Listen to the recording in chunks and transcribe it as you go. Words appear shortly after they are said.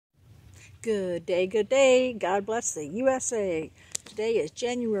Good day, good day. God bless the USA. Today is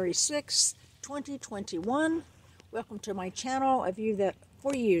January 6th, 2021. Welcome to my channel.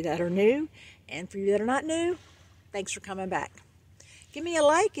 For you that are new, and for you that are not new, thanks for coming back. Give me a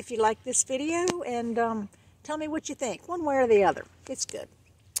like if you like this video, and tell me what you think, one way or the other. It's good.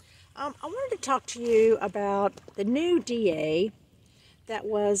 I wanted to talk to you about the new DA that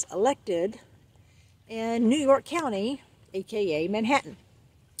was elected in New York County, aka Manhattan.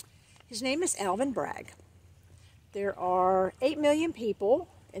 His name is Alvin Bragg. There are 8 million people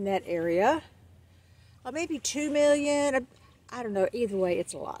in that area, maybe 2 million. I don't know. Either way,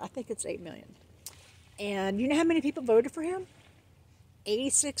 it's a lot. I think it's 8 million. And you know how many people voted for him?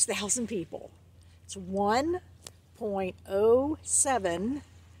 86,000 people. It's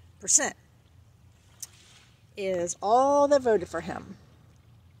 1.07% is all that voted for him.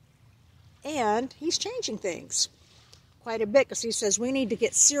 And he's changing things quite a bit because he says we need to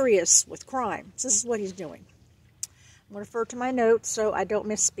get serious with crime. So this is what he's doing. I'm going to refer to my notes so I don't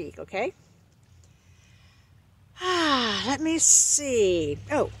misspeak, okay? Let me see.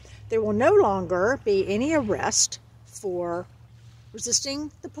 Oh, there will no longer be any arrest for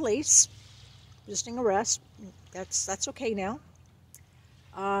resisting the police. Resisting arrest, that's okay now.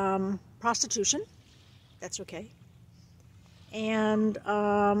 Prostitution, that's okay. And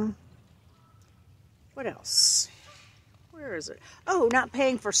what else? Where is it? Oh, not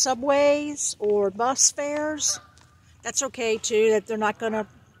paying for subways or bus fares. That's okay too. That they're not going to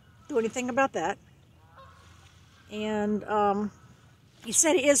do anything about that. And he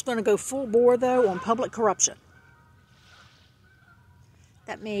said he is going to go full bore though on public corruption.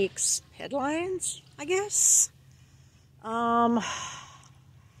 That makes headlines, I guess. I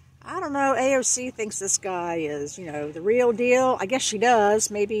don't know. AOC thinks this guy is, the real deal. I guess she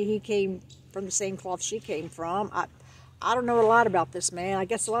does. Maybe he came from the same cloth she came from. I don't know a lot about this man. I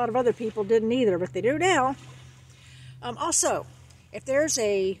guess a lot of other people didn't either, but they do now. Also, if there's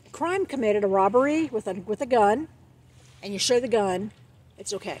a crime committed, a robbery with a gun, and you show the gun,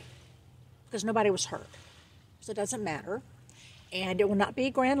 it's okay. Because nobody was hurt. So it doesn't matter. And it will not be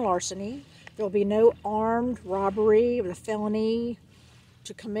grand larceny. There will be no armed robbery with a felony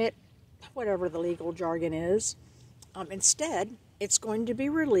to commit whatever the legal jargon is. Instead, it's going to be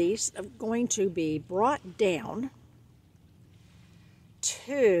brought down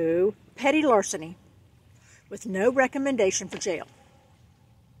to petty larceny with no recommendation for jail.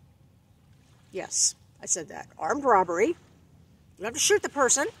 Yes, I said that. Armed robbery, you don't have to shoot the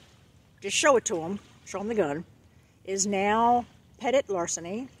person, just show it to them, show them the gun, is now petty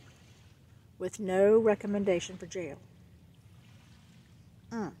larceny with no recommendation for jail.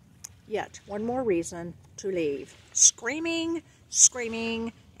 Yet, one more reason to leave. Screaming,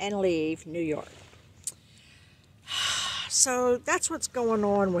 and leave New York. So that's what's going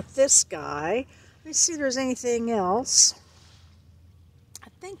on with this guy. Let me see if there's anything else. I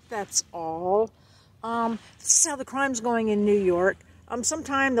think that's all. This is how the crime's going in New York.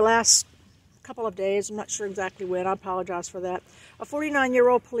 Sometime the last couple of days, I'm not sure exactly when, I apologize for that. A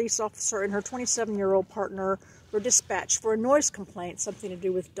 49-year-old police officer and her 27-year-old partner were dispatched for a noise complaint, something to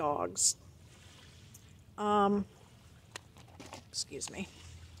do with dogs. Excuse me.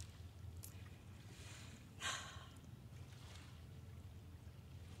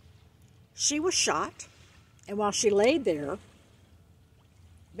 She was shot, and while she laid there,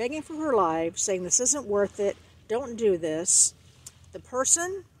 begging for her life, saying this isn't worth it, don't do this, the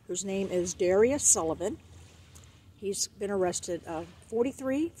person, whose name is Darius Sullivan, he's been arrested for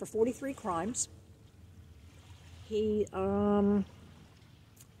 43 crimes. He,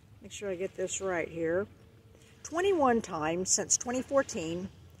 make sure I get this right here, 21 times since 2014,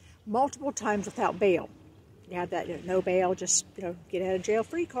 multiple times without bail. You have that, no bail, just, get out of jail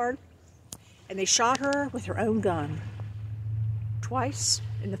free card. And they shot her with her own gun, twice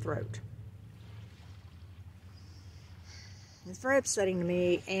in the throat. It's very upsetting to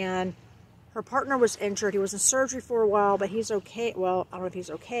me, and her partner was injured. He was in surgery for a while, but he's okay. Well, I don't know if he's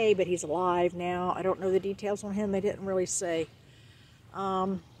okay, but he's alive now. I don't know the details on him. They didn't really say. I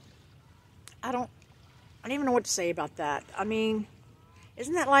don't even know what to say about that. I mean,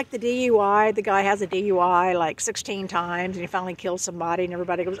 isn't that like the DUI? The guy has a DUI like 16 times and he finally kills somebody and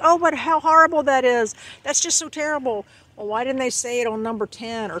everybody goes, oh, but how horrible that is. That's just so terrible. Well, why didn't they say it on number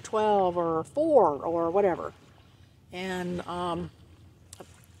 10 or 12 or 4 or whatever? And I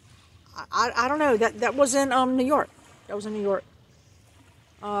don't know. That was in New York. That was in New York.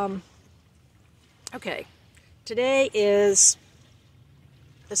 Okay. Today is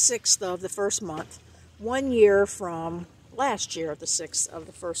the 6th of the first month. 1 year from last year, the 6th of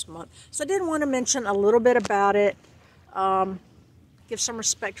the first month. So I did want to mention a little bit about it. give some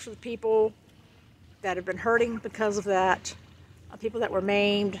respect for the people that have been hurting because of that. People that were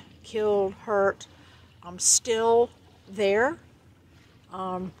maimed, killed, hurt, still there,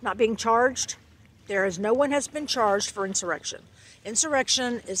 not being charged. No one has been charged for insurrection.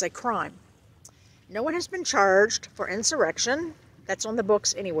 Insurrection is a crime. No one has been charged for insurrection. That's on the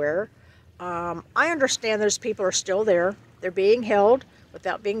books anywhere. I understand those people are still there. They're being held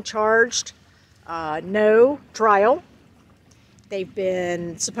without being charged. No trial. They've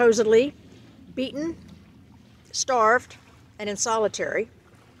been supposedly beaten, starved, and in solitary.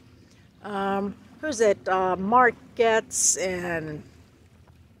 Who's it? Mark Getz and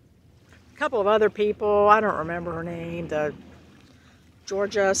a couple of other people. I don't remember her name. The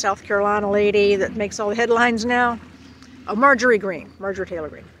Georgia, South Carolina lady that makes all the headlines now. Oh, Marjorie Taylor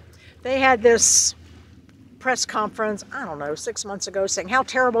Greene. They had this press conference, I don't know, 6 months ago, saying how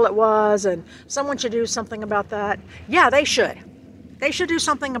terrible it was and someone should do something about that. Yeah, they should. They should do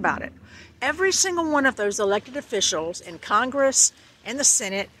something about it. Every single one of those elected officials in Congress and the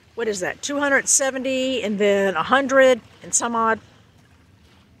Senate, what is that, 270 and then 100 and some odd,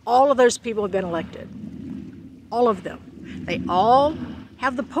 all of those people have been elected. All of them. They all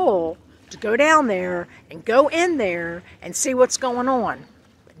have the pull to go down there and go in there and see what's going on.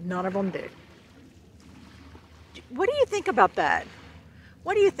 But none of them do. What do you think about that?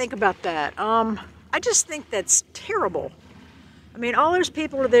 What do you think about that? I just think that's terrible. I mean, all those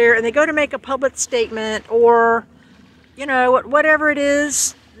people are there and they go to make a public statement or, you know, whatever it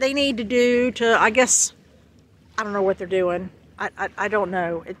is they need to do to, I guess, I don't know what they're doing. I don't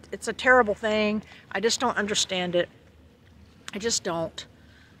know. It's a terrible thing. I just don't understand it. I just don't.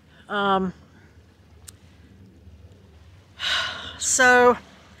 So,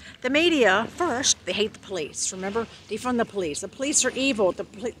 the media, first, they hate the police. Remember? Defund the police. The police are evil. The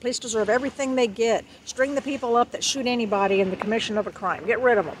police deserve everything they get. String the people up that shoot anybody in the commission of a crime. Get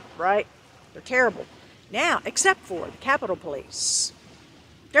rid of them, right? They're terrible. Now, except for the Capitol Police.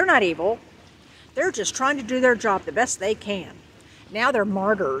 They're not evil. They're just trying to do their job the best they can. Now they're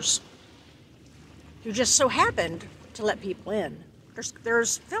martyrs who just so happened to let people in.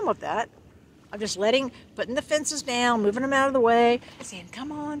 There's film of that. I'm just putting the fences down, moving them out of the way, and saying,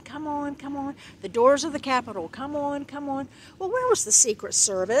 come on, come on, come on. The doors of the Capitol, come on, come on. Well, where was the Secret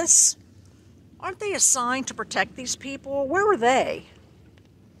Service? Aren't they assigned to protect these people? Where were they?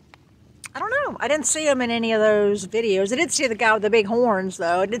 I don't know. I didn't see them in any of those videos. I did see the guy with the big horns,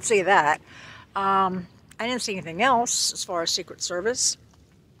 though. I did see that. I didn't see anything else as far as Secret Service.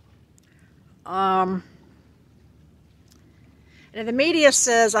 And the media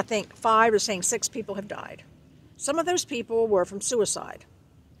says, I think 5 or saying 6 people have died. Some of those people were from suicide.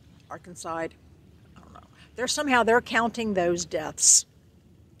 Arkansas, I don't know. Somehow they're counting those deaths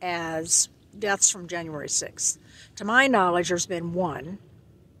as deaths from January 6th. To my knowledge, there's been one,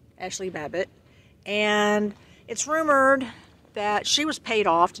 Ashley Babbitt, and it's rumored that she was paid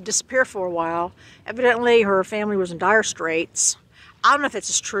off to disappear for a while. Evidently, her family was in dire straits. I don't know if this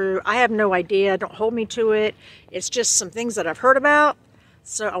is true. I have no idea. Don't hold me to it. It's just some things that I've heard about.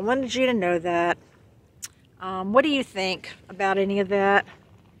 So I wanted you to know that. What do you think about any of that?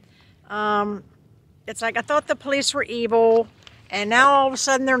 It's like I thought the police were evil, and now all of a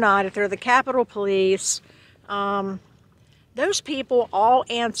sudden they're not. If they're the Capitol Police, those people all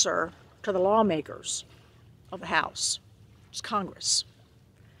answer to the lawmakers of the House. It's Congress.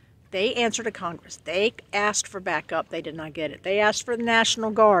 They answer to Congress. They asked for backup. They did not get it. They asked for the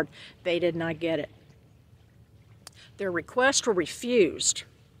National Guard. They did not get it. Their requests were refused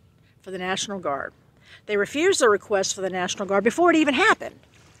for the National Guard. They refused the request for the National Guard before it even happened.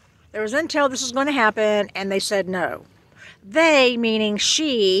 There was intel this was going to happen, and they said no. They, meaning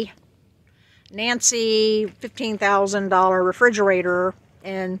she, Nancy, $15,000 refrigerator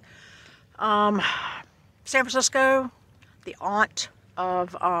in San Francisco, the aunt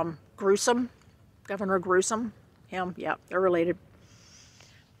of Governor Gruesome, him, yeah, they're related.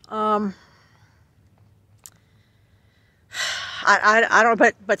 I don't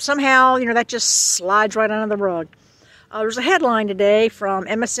know, but somehow, you know, that just slides right under the rug. There's a headline today from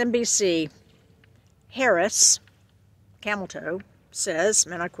MSNBC. Harris, camel toe, says,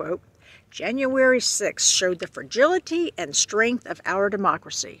 and I quote, January 6th showed the fragility and strength of our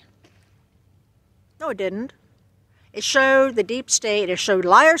democracy. No, it didn't. It showed the deep state. It showed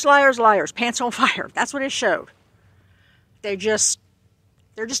liars, liars, liars, pants on fire. That's what it showed. They're just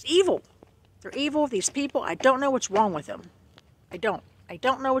evil. They're evil. These people, I don't know what's wrong with them. I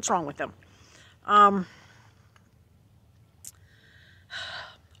don't know what's wrong with them.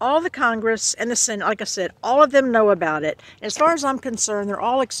 All the Congress and the Senate, like I said, all of them know about it. As far as I'm concerned, they're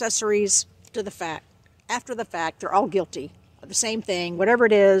all accessories to the fact. After the fact, they're all guilty of the same thing. Whatever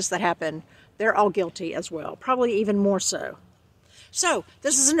it is that happened, they're all guilty as well, probably even more so. So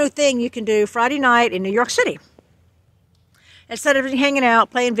this is a new thing you can do Friday night in New York City. Instead of hanging out,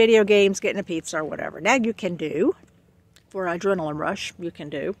 playing video games, getting a pizza or whatever. Now you can do, for an adrenaline rush, you can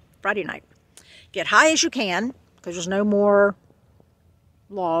do Friday night. Get high as you can, because there's no more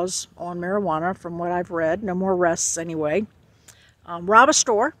laws on marijuana from what I've read. No more arrests anyway. Rob a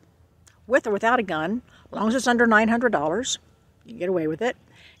store with or without a gun, as long as it's under $900. You can get away with it.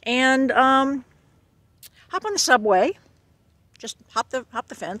 And hop on the subway. Just hop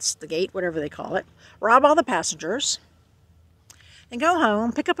the fence, the gate, whatever they call it. Rob all the passengers. And go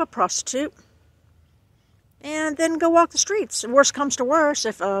home, pick up a prostitute. And then go walk the streets. And worst comes to worst,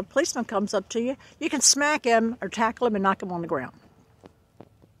 if a policeman comes up to you, you can smack him or tackle him and knock him on the ground.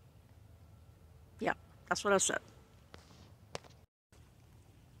 Yeah, that's what I said.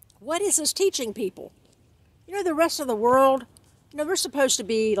 What is this teaching people? You know, the rest of the world, you know, they're supposed to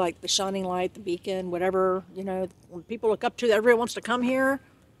be like the shining light, the beacon, whatever, you know, when people look up to that, everyone wants to come here.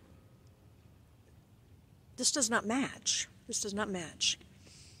 This does not match. This does not match.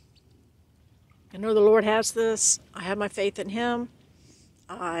 I know the Lord has this. I have my faith in Him.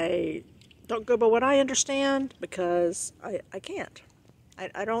 I don't go by what I understand because I can't.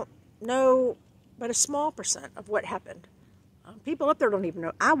 I don't know but a small percent of what happened. People up there don't even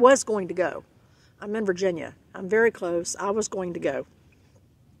know. I was going to go. I'm in Virginia. I'm very close. I was going to go.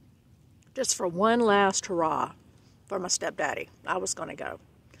 Just for one last hurrah for my stepdaddy. I was going to go.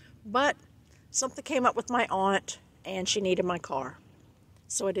 But something came up with my aunt and she needed my car.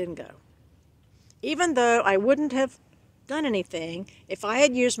 So I didn't go. Even though I wouldn't have done anything, if I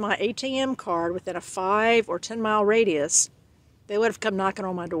had used my ATM card within a 5 or 10 mile radius, they would have come knocking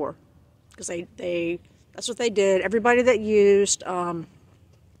on my door. Because that's what they did. Everybody that used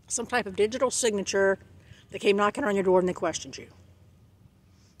some type of digital signature, they came knocking on your door and they questioned you.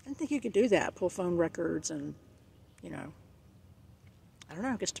 I didn't think you could do that, pull phone records and, you know, I don't know,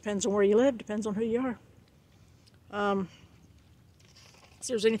 I guess it depends on where you live, depends on who you are. If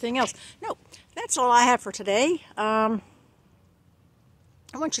there's anything else. No, that's all I have for today. I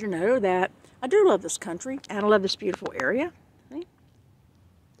want you to know that I do love this country and I love this beautiful area. See?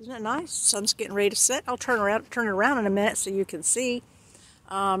 Isn't that nice? Sun's getting ready to set. I'll turn it around in a minute so you can see.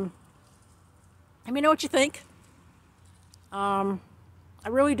 Let me know what you think. I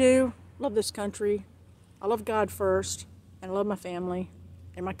really do love this country. I love God first, and I love my family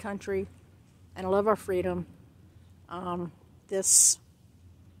and my country, and I love our freedom. This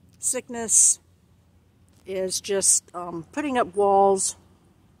sickness is just putting up walls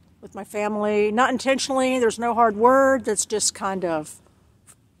with my family. Not intentionally. There's no hard word. That's just kind of,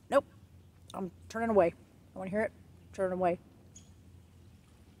 nope, I'm turning away. I want to hear it. Turning away.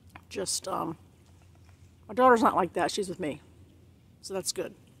 Just, my daughter's not like that. She's with me. So that's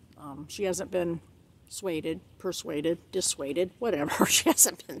good. She hasn't been persuaded, dissuaded, whatever. She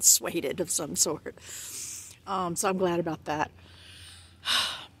hasn't been swayed of some sort. So I'm glad about that.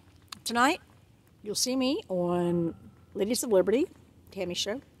 Tonight, you'll see me on Ladies of Liberty, Tammy's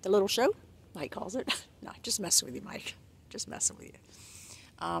show, the little show, Mike calls it. No, just messing with you, Mike. Just messing with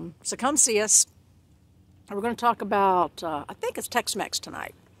you. So come see us. And we're going to talk about, I think it's Tex-Mex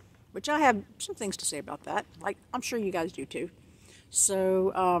tonight, which I have some things to say about that. Like, I'm sure you guys do too.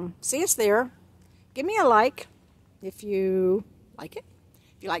 So, see us there. Give me a like if you like it.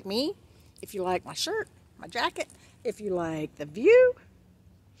 If you like me. If you like my shirt, my jacket. If you like the view.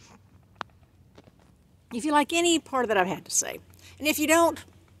 If you like any part that I've had to say. And if you don't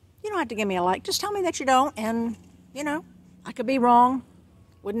have to give me a like. Just tell me that you don't. And, you know, I could be wrong.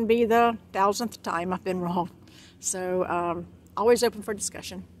 Wouldn't be the 1000th time I've been wrong. So, always open for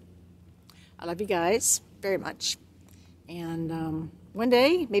discussion. I love you guys very much. And one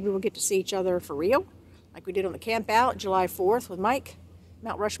day, maybe we'll get to see each other for real. Like we did on the camp out July 4th with Mike,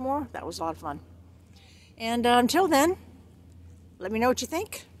 Mount Rushmore. That was a lot of fun. And until then, let me know what you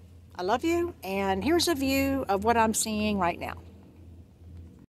think. I love you. And here's a view of what I'm seeing right now.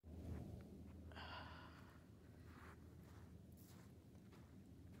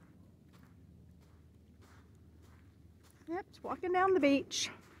 Yep, just walking down the beach.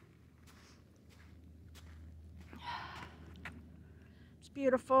 It's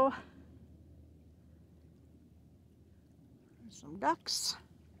beautiful. Some ducks.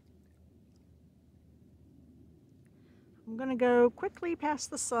 I'm going to go quickly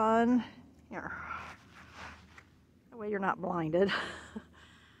past the sun. Here. That way you're not blinded.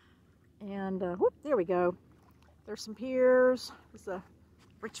 And, whoop, there we go. There's some piers. There's a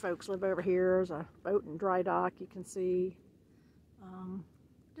rich folks live over here. There's a boat and dry dock you can see.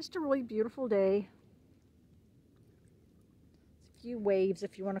 Just a really beautiful day. few waves,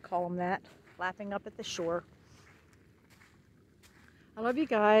 if you want to call them that, lapping up at the shore. I love you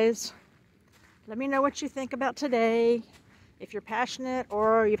guys. Let me know what you think about today. If you're passionate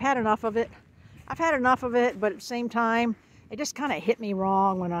or you've had enough of it. I've had enough of it, but at the same time, it just kind of hit me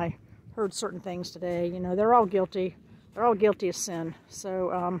wrong when I heard certain things today. You know, they're all guilty. They're all guilty of sin.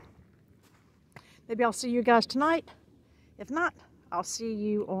 So maybe I'll see you guys tonight. If not, I'll see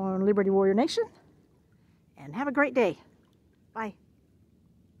you on Liberty Warrior Nation. And have a great day. Bye.